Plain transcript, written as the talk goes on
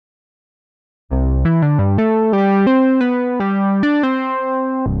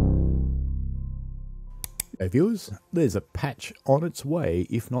Hey viewers, there's a patch on its way,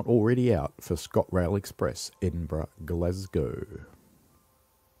 if not already out, for ScotRail Express, Edinburgh, Glasgow.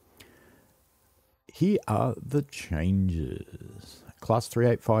 Here are the changes. Class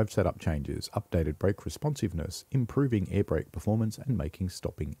 385 setup changes, updated brake responsiveness, improving air brake performance and making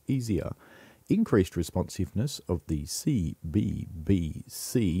stopping easier. Increased responsiveness of the CBBC,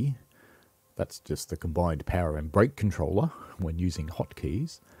 that's just the combined power and brake controller when using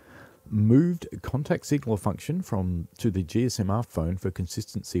hotkeys. Moved contact signaler function to the GSMR phone for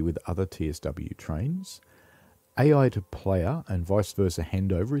consistency with other TSW trains. AI to player and vice versa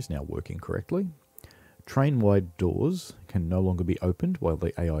handover is now working correctly. Train-wide doors can no longer be opened while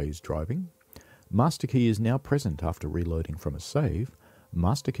the AI is driving. Master key is now present after reloading from a save.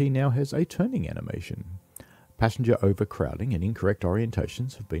 Master key now has a turning animation. Passenger overcrowding and incorrect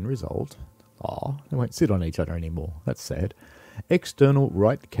orientations have been resolved. They won't sit on each other anymore. That's sad. External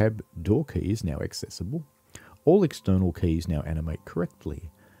right cab door key is now accessible. All external keys now animate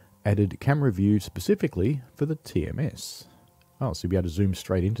correctly. Added camera view specifically for the TMS. So you'll be able to zoom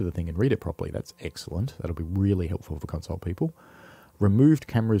straight into the thing and read it properly. That's excellent. That'll be really helpful for console people. Removed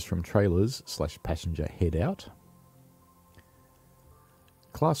cameras from trailers / passenger head out.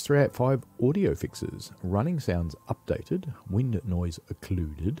 Class 385 audio fixes. Running sounds updated. Wind noise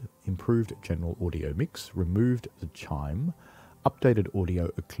occluded. Improved general audio mix. Removed the chime. Updated audio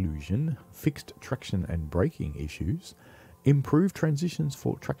occlusion. Fixed traction and braking issues. Improved transitions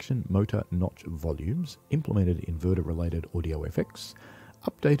for traction motor notch volumes. Implemented inverter related audio effects.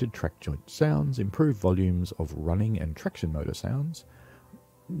 Updated track joint sounds. Improved volumes of running and traction motor sounds.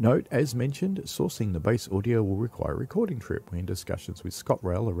 Note, as mentioned, sourcing the base audio will require a recording trip. We're in discussions with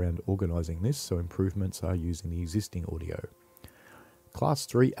ScotRail around organising this, so improvements are using the existing audio. Class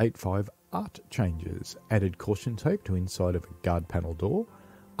 385 art changes. Added caution tape to inside of a guard panel door.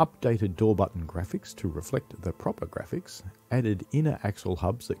 Updated door button graphics to reflect the proper graphics. Added inner axle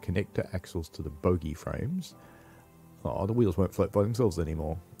hubs that connect the axles to the bogie frames. The wheels won't float by themselves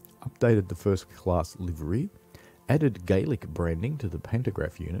anymore. Updated the first class livery. Added Gaelic branding to the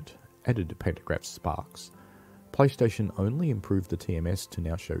pantograph unit. Added pantograph sparks. PlayStation only improved the TMS to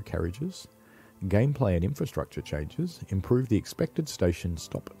now show carriages. Gameplay and infrastructure changes. Improved the expected station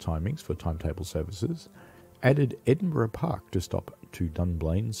stop timings for timetable services. Added Edinburgh Park to stop to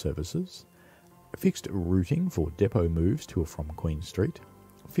Dunblane services. Fixed routing for depot moves to or from Queen Street.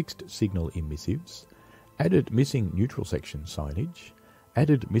 Fixed signal emissives. Added missing neutral section signage.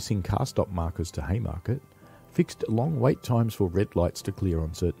 Added missing car stop markers to Haymarket. Fixed long wait times for red lights to clear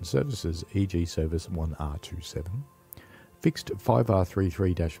on certain services, e.g. service 1R27. Fixed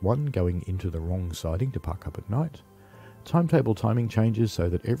 5R33-1 going into the wrong siding to park up at night. Timetable timing changes so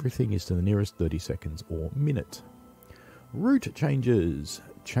that everything is to the nearest 30 seconds or minute. Route changes.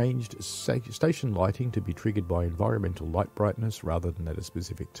 Changed station lighting to be triggered by environmental light brightness rather than at a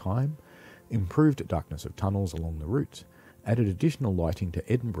specific time. Improved darkness of tunnels along the route. Added additional lighting to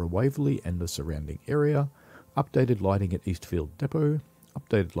Edinburgh Waverley and the surrounding area. Updated lighting at Eastfield Depot.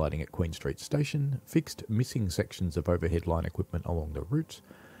 Updated lighting at Queen Street Station. Fixed missing sections of overhead line equipment along the route.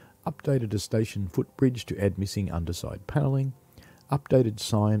 Updated a station footbridge to add missing underside panelling. Updated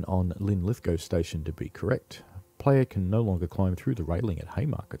sign on Lynn Lithgow Station to be correct. Player can no longer climb through the railing at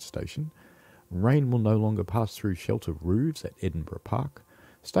Haymarket Station. Rain will no longer pass through shelter roofs at Edinburgh Park.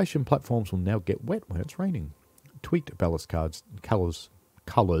 Station platforms will now get wet when it's raining. Tweaked ballast cards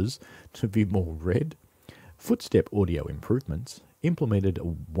colours to be more red. Footstep audio improvements. Implemented a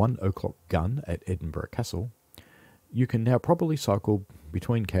 1 o'clock gun at Edinburgh Castle. You can now properly cycle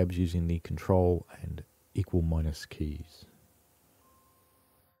between cabs using the control and equal minus keys.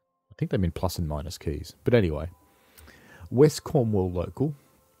 I think they mean plus and minus keys. But anyway. West Cornwall Local.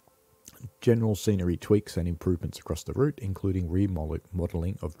 General scenery tweaks and improvements across the route, including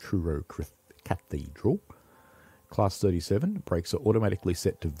remodelling of Truro Cathedral. Class 37. Brakes are automatically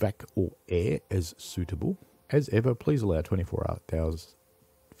set to vac or air as suitable. As ever, please allow 24 hours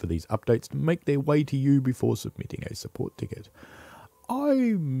for these updates to make their way to you before submitting a support ticket.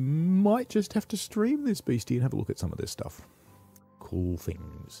 I might just have to stream this beastie and have a look at some of this stuff. Cool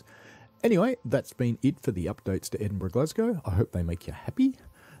things. Anyway, that's been it for the updates to Edinburgh Glasgow. I hope they make you happy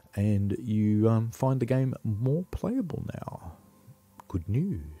and you find the game more playable now. Good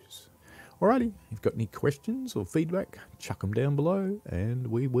news. Alrighty, if you've got any questions or feedback, chuck them down below and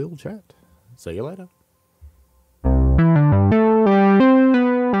we will chat. See you later.